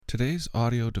Today's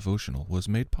audio devotional was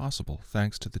made possible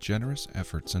thanks to the generous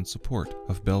efforts and support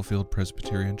of Bellefield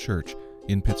Presbyterian Church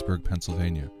in Pittsburgh,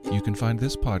 Pennsylvania. You can find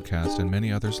this podcast and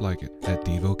many others like it at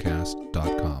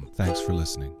Devocast.com. Thanks for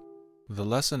listening. The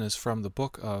lesson is from the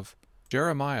book of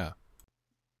Jeremiah.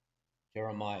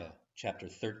 Jeremiah chapter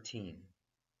 13.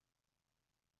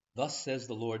 Thus says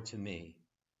the Lord to me,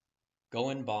 Go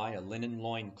and buy a linen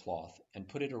loincloth and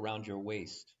put it around your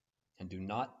waist, and do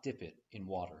not dip it in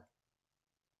water.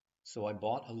 So I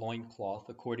bought a loincloth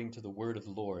according to the word of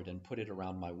the Lord and put it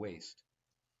around my waist.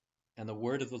 And the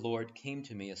word of the Lord came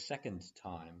to me a second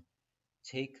time,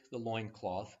 Take the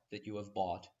loincloth that you have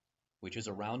bought, which is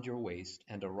around your waist,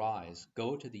 and arise,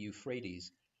 go to the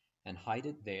Euphrates, and hide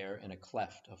it there in a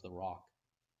cleft of the rock.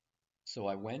 So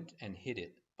I went and hid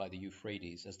it by the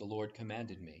Euphrates, as the Lord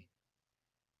commanded me.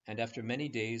 And after many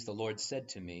days the Lord said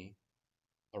to me,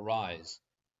 Arise,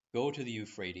 go to the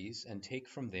Euphrates, and take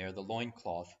from there the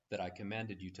loincloth that I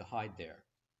commanded you to hide there.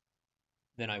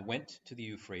 Then I went to the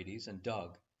Euphrates and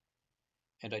dug,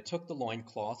 and I took the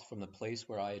loincloth from the place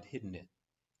where I had hidden it,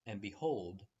 and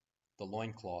behold, the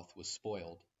loincloth was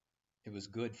spoiled. It was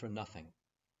good for nothing.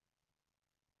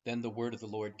 Then the word of the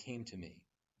Lord came to me.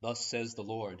 Thus says the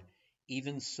Lord,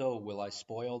 Even so will I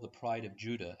spoil the pride of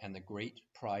Judah and the great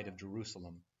pride of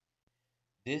Jerusalem.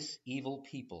 This evil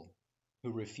people,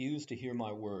 who refuse to hear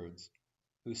my words,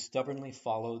 who stubbornly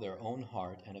follow their own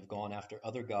heart and have gone after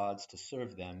other gods to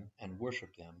serve them and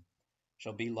worship them,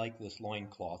 shall be like this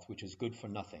loincloth, which is good for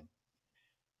nothing.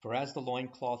 For as the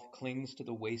loincloth clings to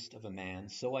the waist of a man,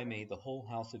 so I made the whole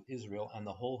house of Israel and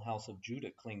the whole house of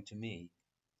Judah cling to me,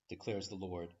 declares the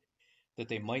Lord, that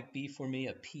they might be for me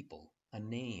a people, a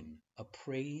name, a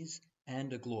praise,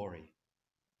 and a glory.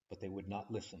 But they would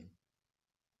not listen.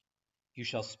 You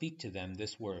shall speak to them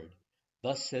this word.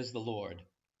 Thus says the Lord,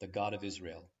 the God of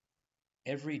Israel,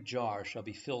 Every jar shall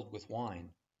be filled with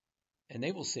wine. And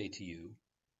they will say to you,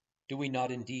 Do we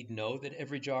not indeed know that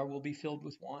every jar will be filled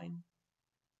with wine?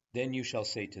 Then you shall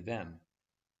say to them,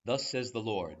 Thus says the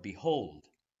Lord, Behold,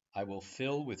 I will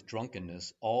fill with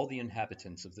drunkenness all the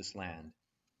inhabitants of this land,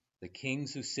 the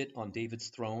kings who sit on David's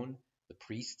throne, the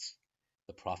priests,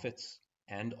 the prophets,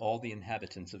 and all the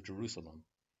inhabitants of Jerusalem.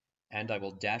 And I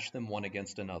will dash them one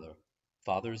against another,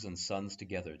 fathers and sons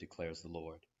together, declares the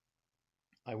Lord.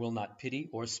 I will not pity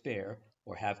or spare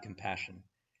or have compassion,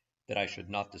 that I should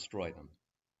not destroy them.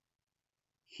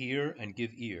 Hear and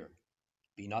give ear.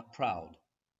 Be not proud,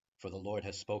 for the Lord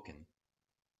has spoken.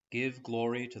 Give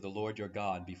glory to the Lord your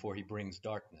God before he brings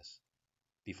darkness,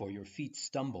 before your feet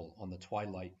stumble on the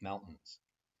twilight mountains.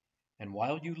 And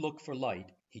while you look for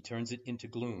light, he turns it into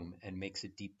gloom and makes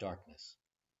it deep darkness.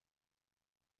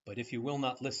 But if you will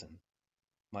not listen,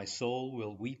 my soul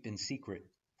will weep in secret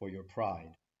for your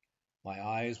pride. My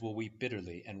eyes will weep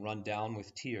bitterly and run down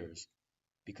with tears,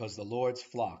 because the Lord's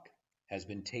flock has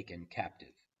been taken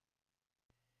captive.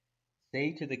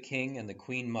 Say to the king and the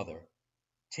queen mother,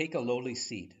 Take a lowly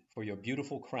seat, for your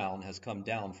beautiful crown has come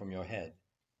down from your head.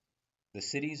 The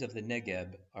cities of the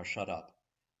Negeb are shut up,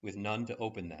 with none to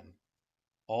open them.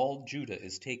 All Judah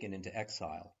is taken into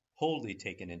exile, wholly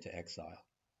taken into exile.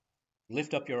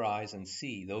 Lift up your eyes and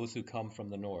see those who come from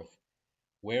the north.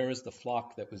 Where is the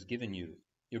flock that was given you,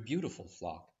 your beautiful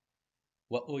flock?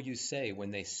 What will you say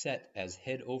when they set as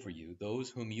head over you those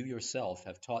whom you yourself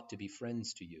have taught to be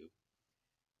friends to you?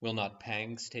 Will not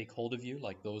pangs take hold of you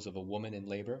like those of a woman in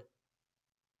labor?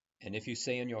 And if you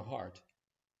say in your heart,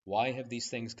 Why have these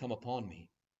things come upon me?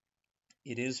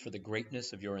 It is for the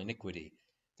greatness of your iniquity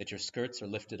that your skirts are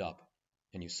lifted up,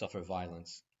 and you suffer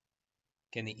violence.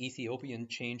 Can the Ethiopian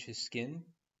change his skin,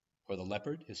 or the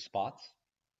leopard his spots?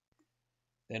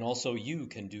 Then also you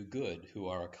can do good who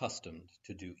are accustomed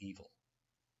to do evil.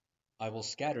 I will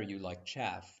scatter you like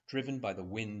chaff driven by the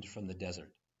wind from the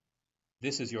desert.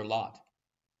 This is your lot,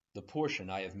 the portion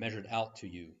I have measured out to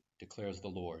you, declares the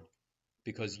Lord,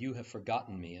 because you have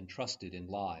forgotten me and trusted in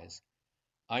lies.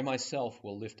 I myself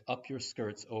will lift up your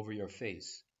skirts over your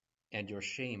face, and your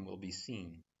shame will be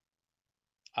seen.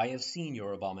 I have seen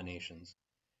your abominations,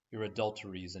 your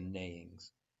adulteries and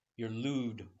neighings, your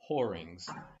lewd whorings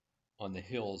on the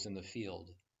hills in the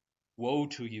field. Woe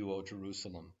to you, O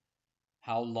Jerusalem!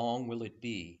 How long will it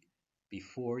be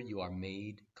before you are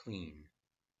made clean?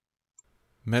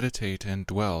 Meditate and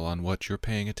dwell on what you're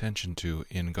paying attention to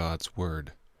in God's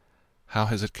Word. How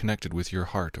has it connected with your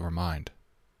heart or mind?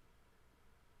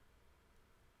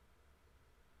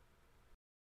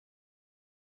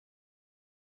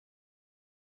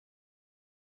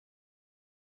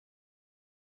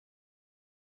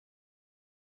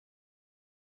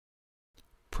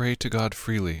 Pray to God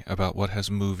freely about what has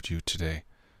moved you today.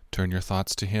 Turn your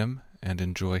thoughts to Him and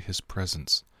enjoy His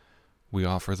presence, we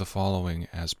offer the following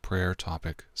as prayer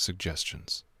topic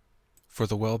suggestions. For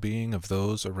the well-being of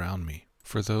those around me,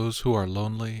 for those who are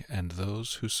lonely and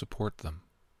those who support them.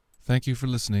 Thank you for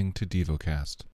listening to Devocast.